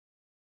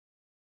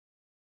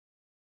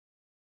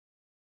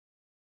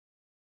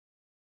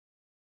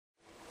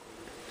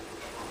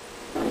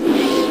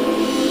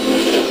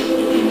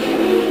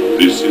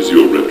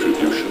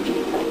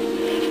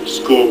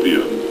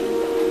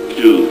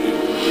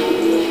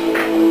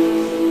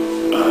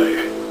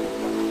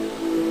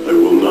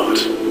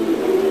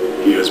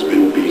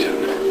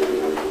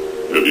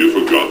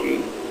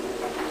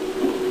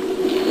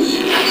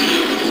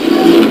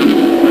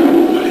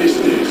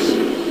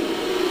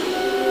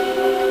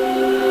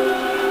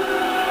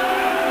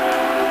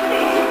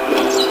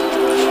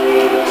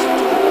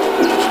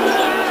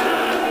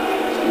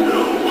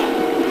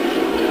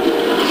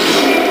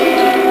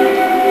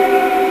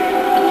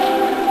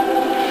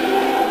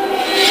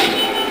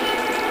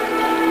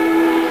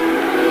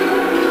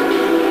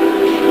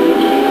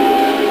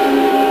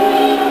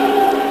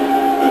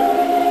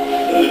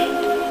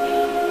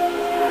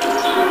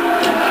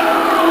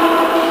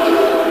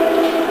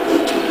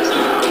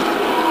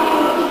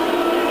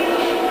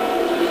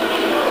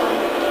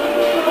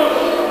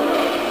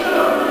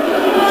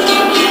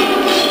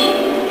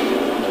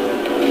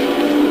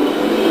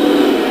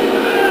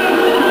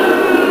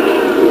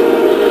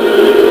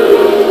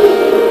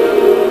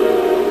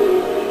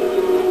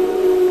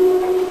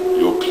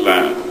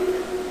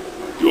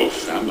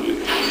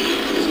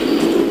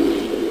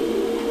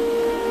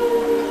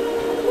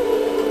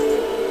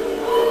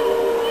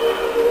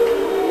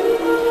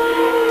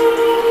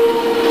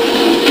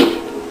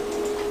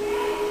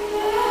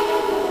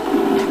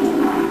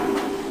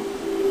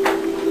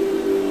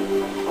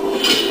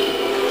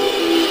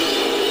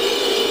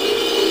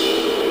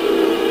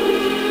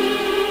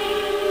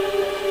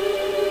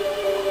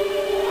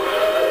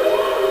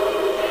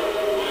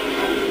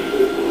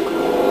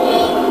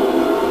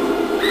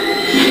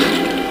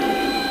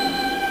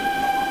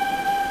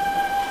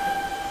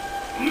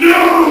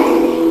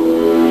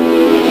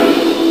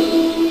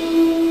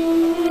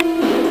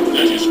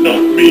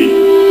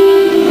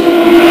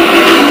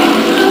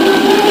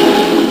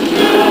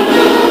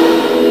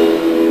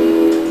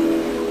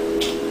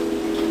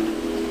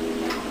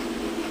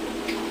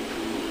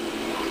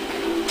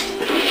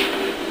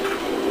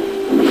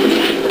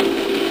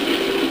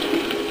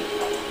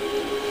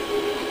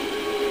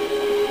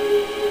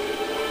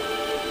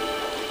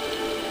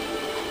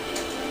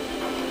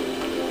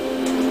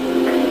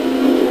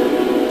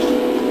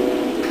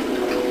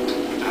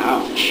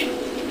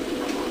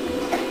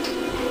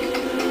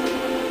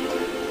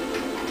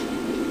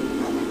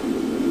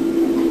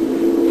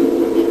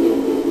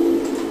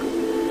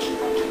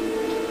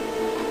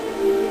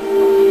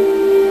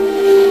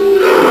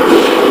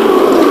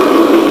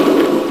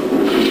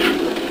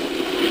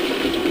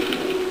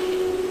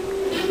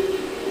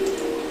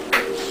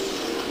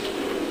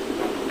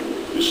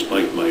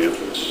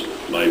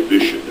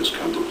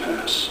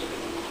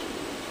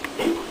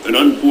An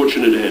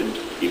unfortunate end.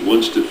 He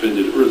once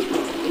defended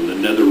Earthrealm from the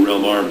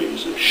Netherrealm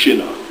armies of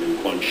Shinnok and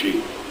Quan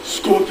Chi.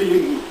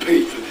 Scorpion will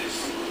pay for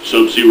this.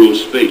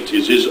 Sub-Zero's fate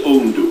is his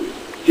own doing.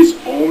 His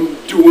own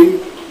doing?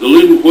 The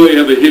Lin Kuei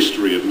have a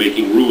history of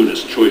making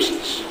ruinous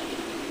choices.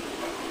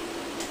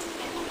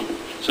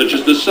 Such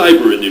as the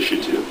Cyber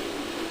Initiative.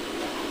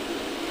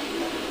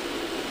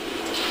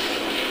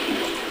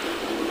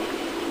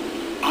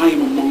 I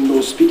am among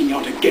those speaking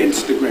out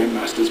against the Grand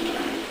Master's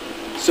plan.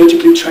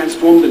 Surgically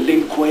transform the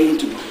Lin Kuei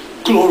into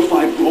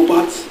glorified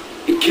robots?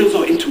 It kills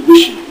our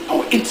intuition,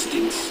 our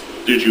instincts.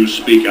 Did you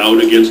speak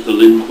out against the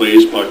Lin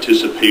Kuei's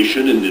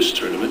participation in this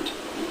tournament?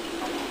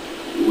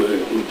 You were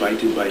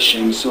invited by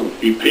Shang Tsung.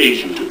 He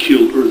pays you to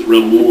kill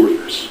Earthrealm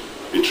warriors.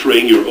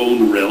 Betraying your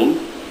own realm?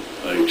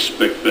 I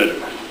expect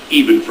better,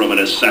 even from an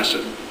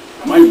assassin.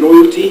 My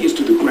loyalty is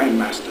to the Grand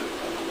Master.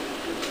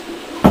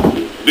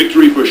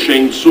 Victory for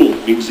Shang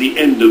Tsung means the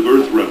end of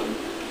Earthrealm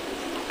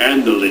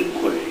and the Lin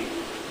Kuei.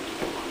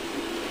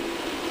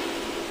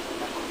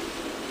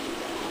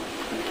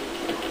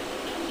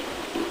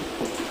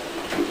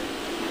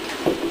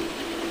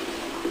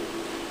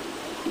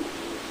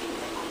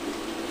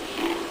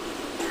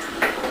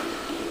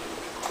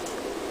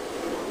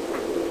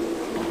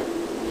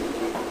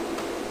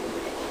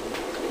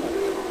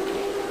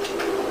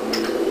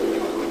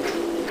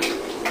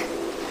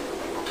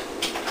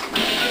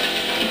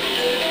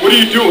 What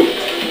are you doing?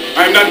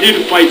 I am not here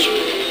to fight you.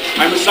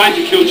 I am assigned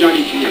to kill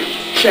Johnny Cage.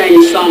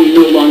 Shang Tsung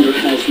no longer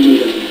has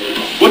need of you.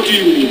 What do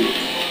you mean?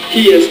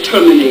 He is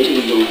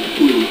terminating your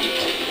brood.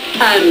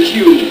 And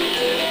you.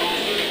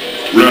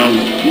 Round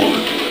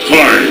 1.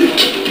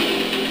 Fight!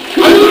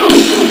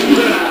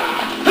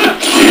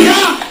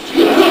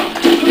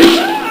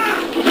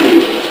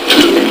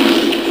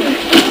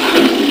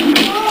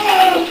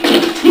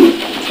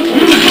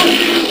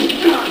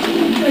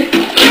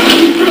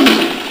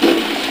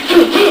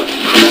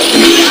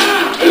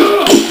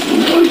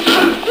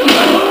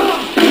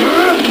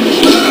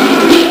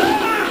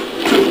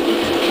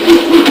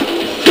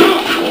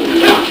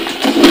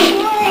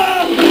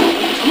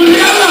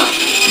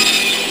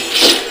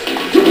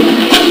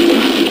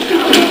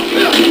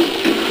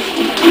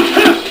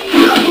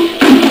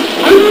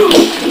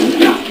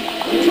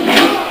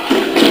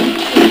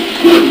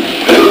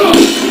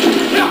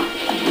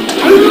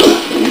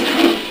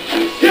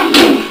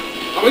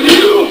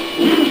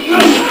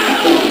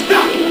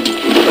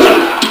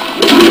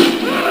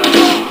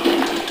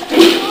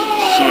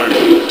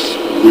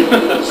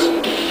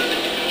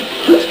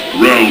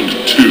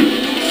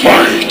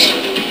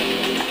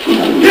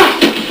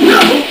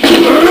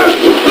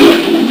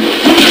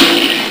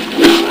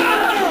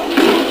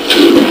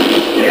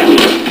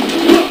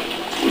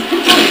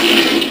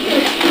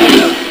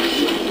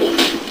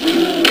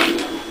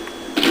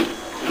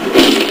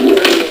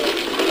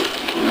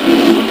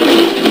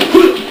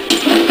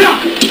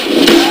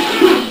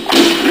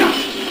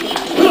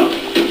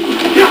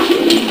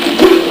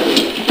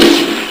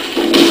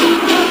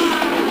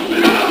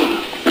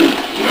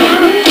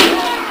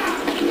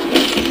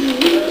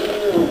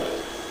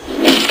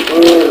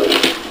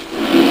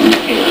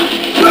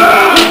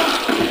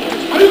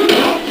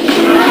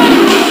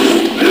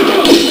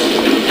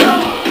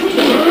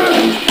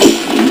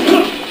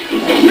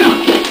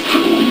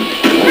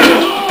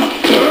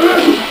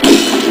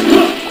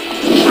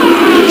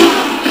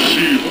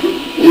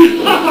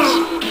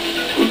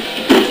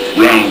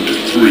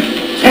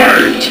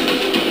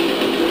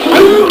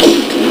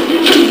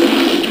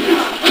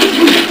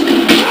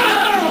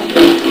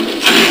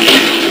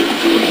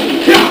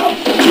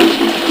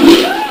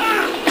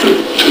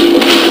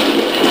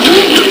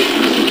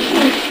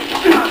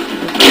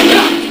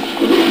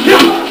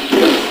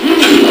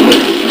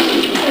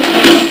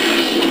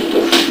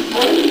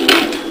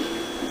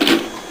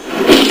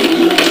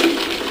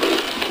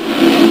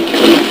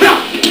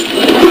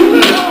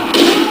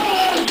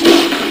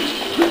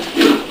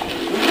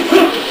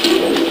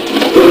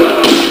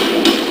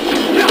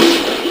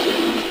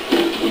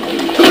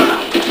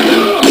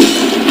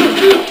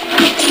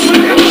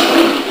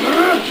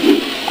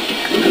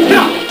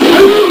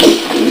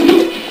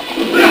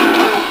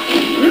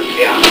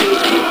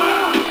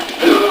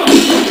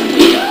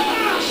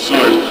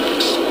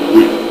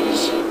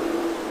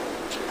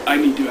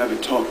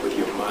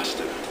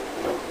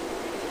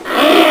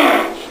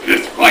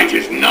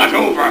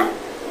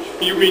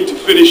 You mean to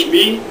finish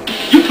me?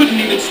 You couldn't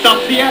even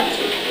stop the act.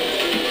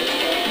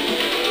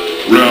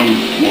 Round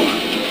 1.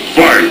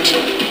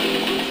 Fight!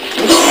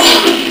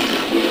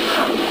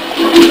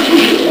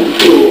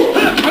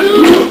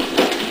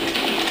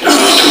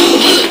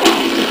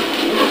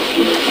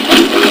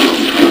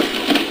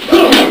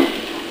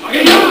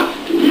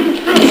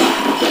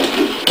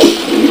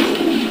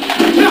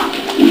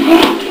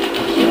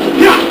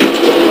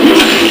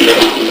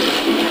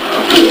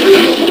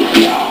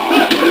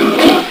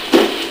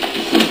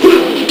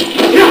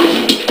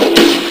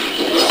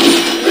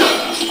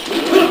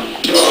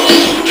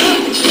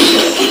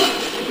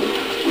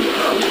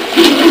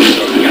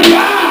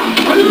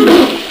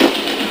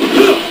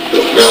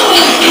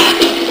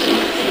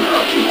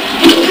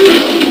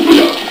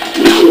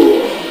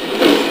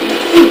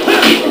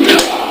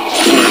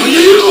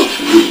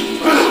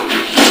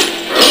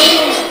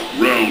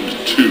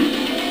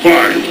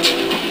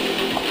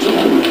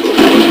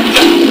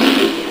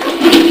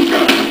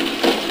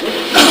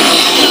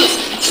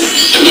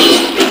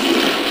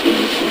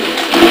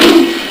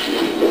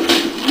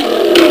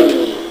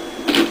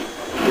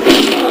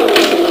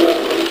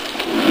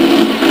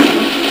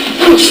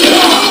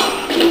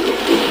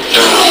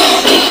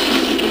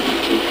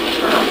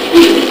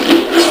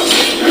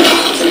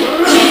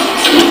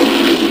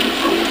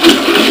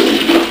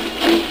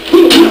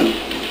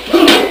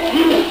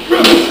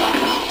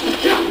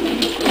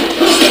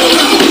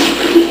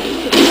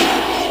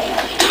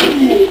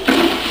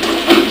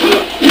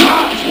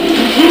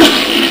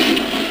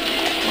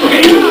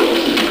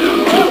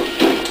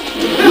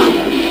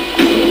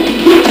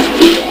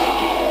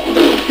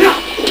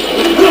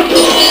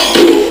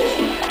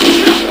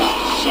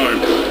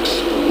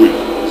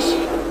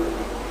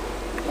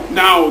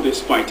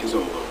 fight is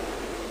over.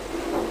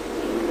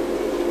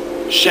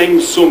 Shang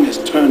Tsung has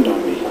turned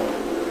on me.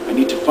 I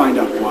need to find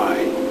out why.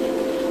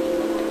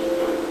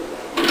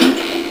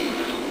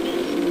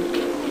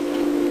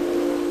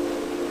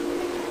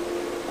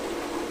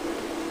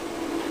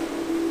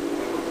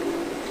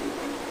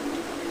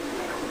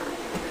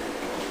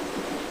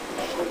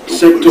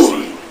 Sektor,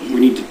 we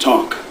need to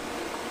talk.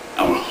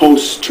 Our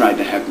host tried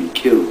to have me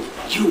killed.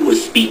 You were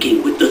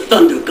speaking with the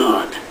Thunder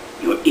God.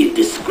 Your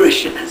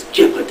indiscretion has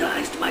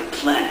jeopardized my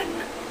plan.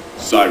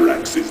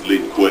 Cyrax is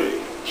Lin Kuei.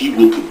 He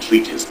will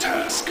complete his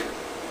task.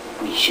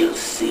 We shall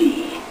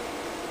see.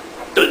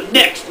 The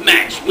next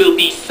match will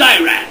be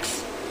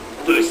Cyrax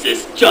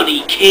versus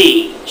Johnny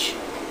Cage.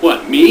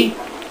 What, me?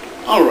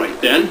 Alright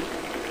then.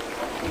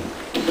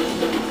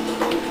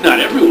 Not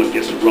everyone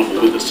gets to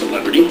rumble with a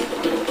celebrity.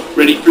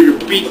 Ready for your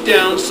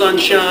beatdown,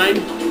 sunshine?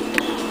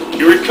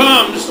 Here it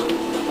comes!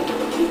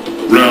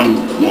 Round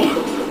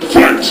 1,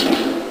 fight!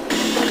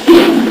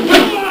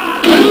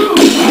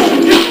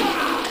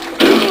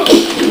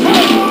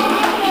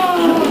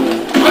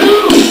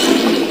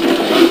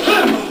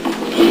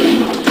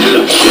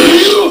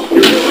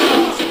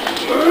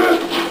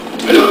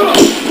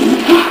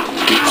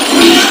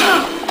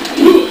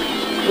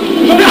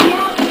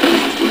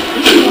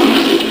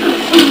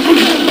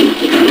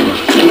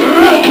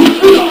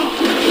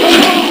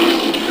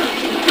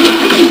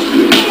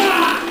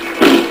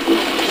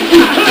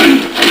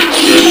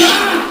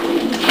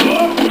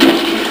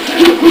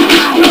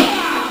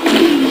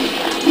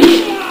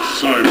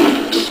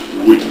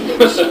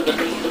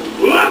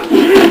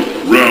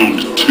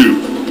 Round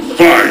 2,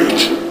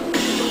 fight!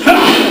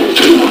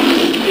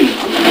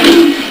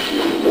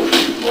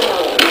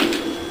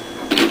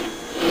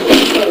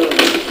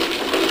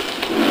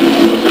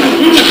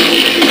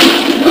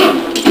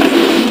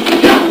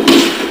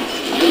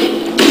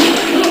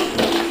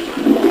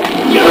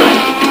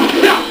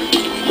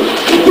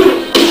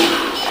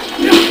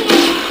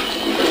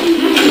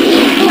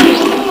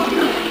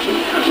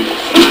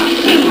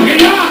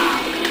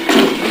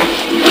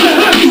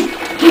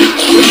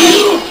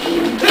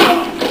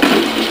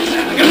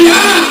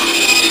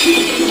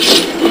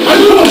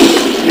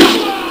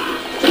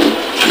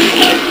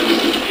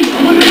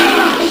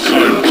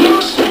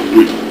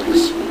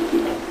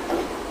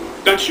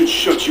 That should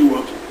shut you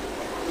up.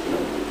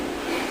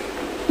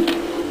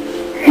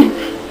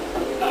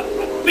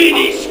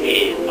 Finish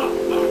him!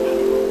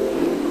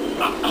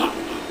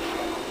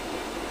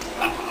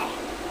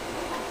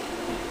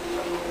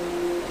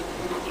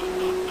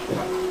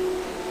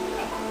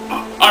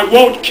 I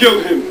won't kill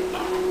him.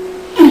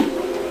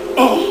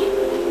 Oh.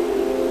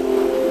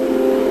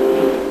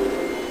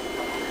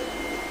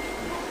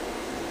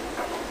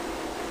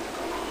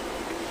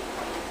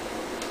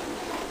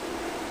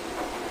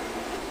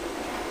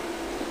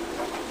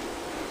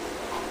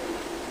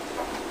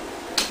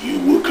 You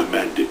were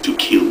commanded to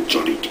kill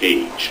Johnny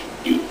Cage.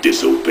 You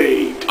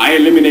disobeyed. I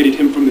eliminated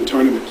him from the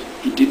tournament.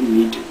 He didn't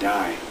need to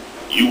die.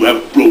 You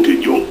have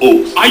broken your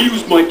oath. I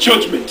used my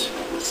judgment.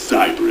 The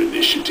Cyber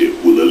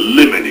Initiative will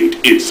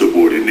eliminate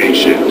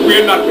insubordination.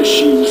 We're not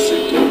machines,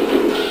 Sektor.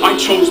 I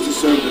chose to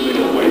serve the Lin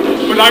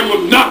Kuei, but I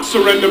will not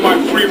surrender my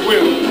free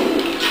will.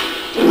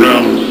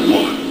 Round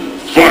 1,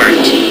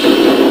 fight!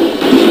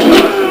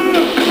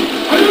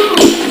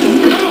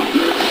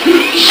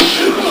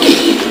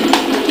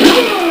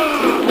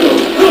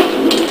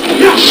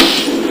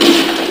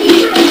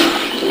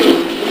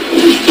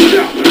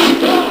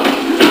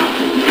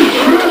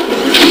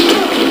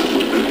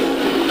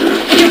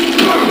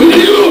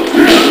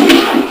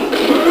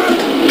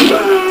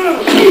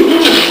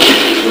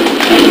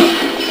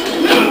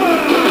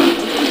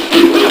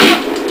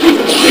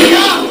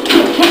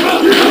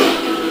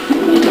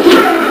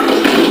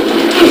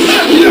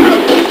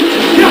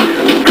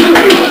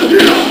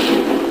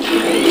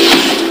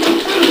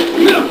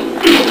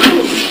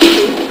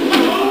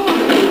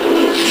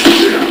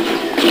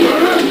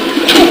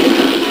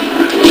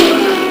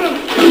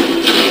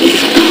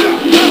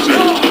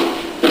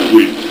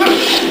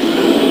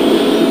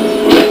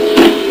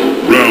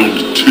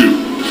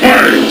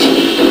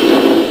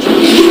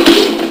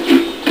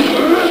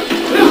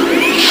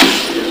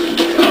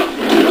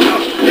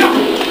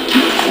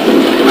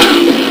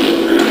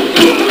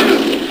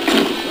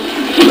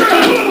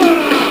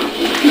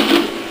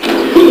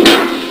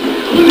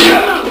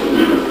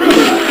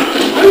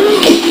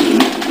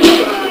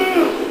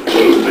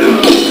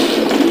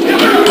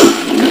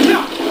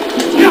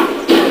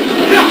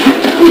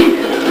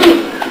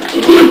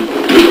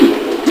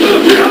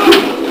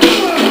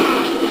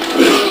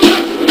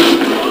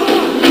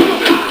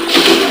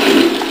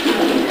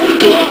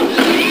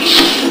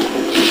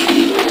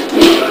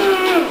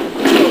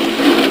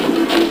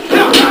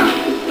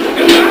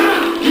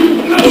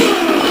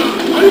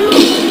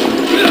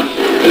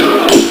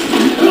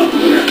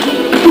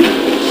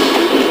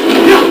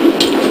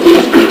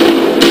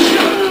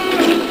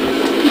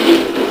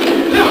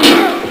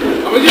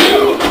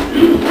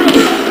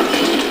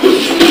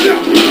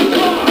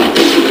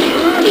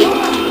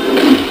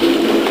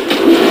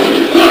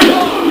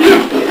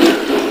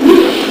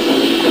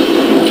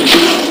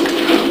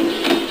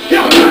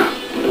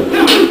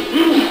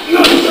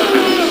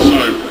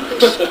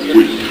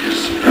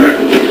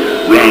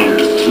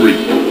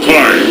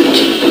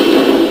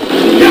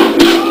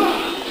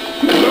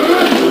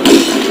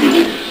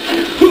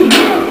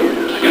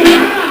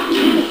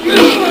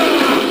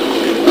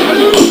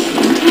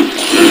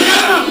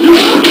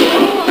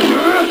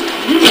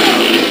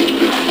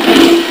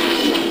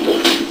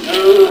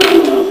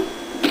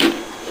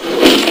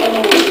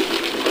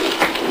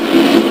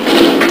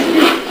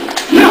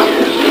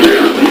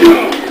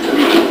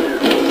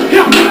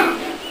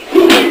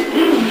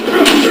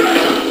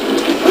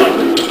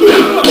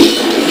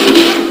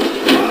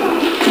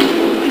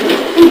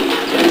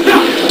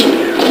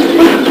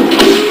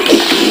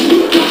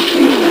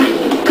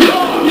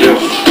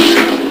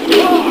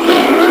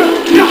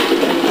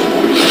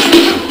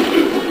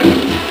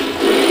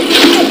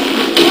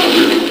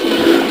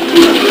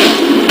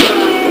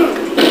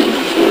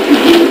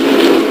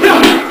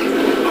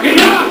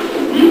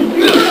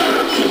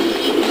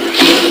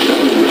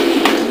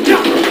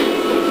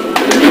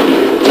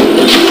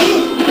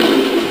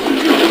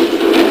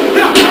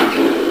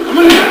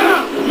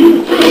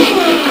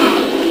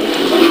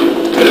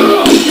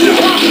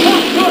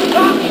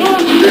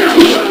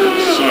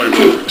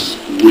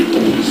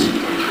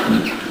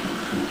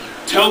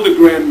 Tell the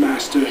Grand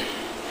Master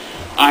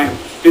I am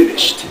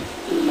finished.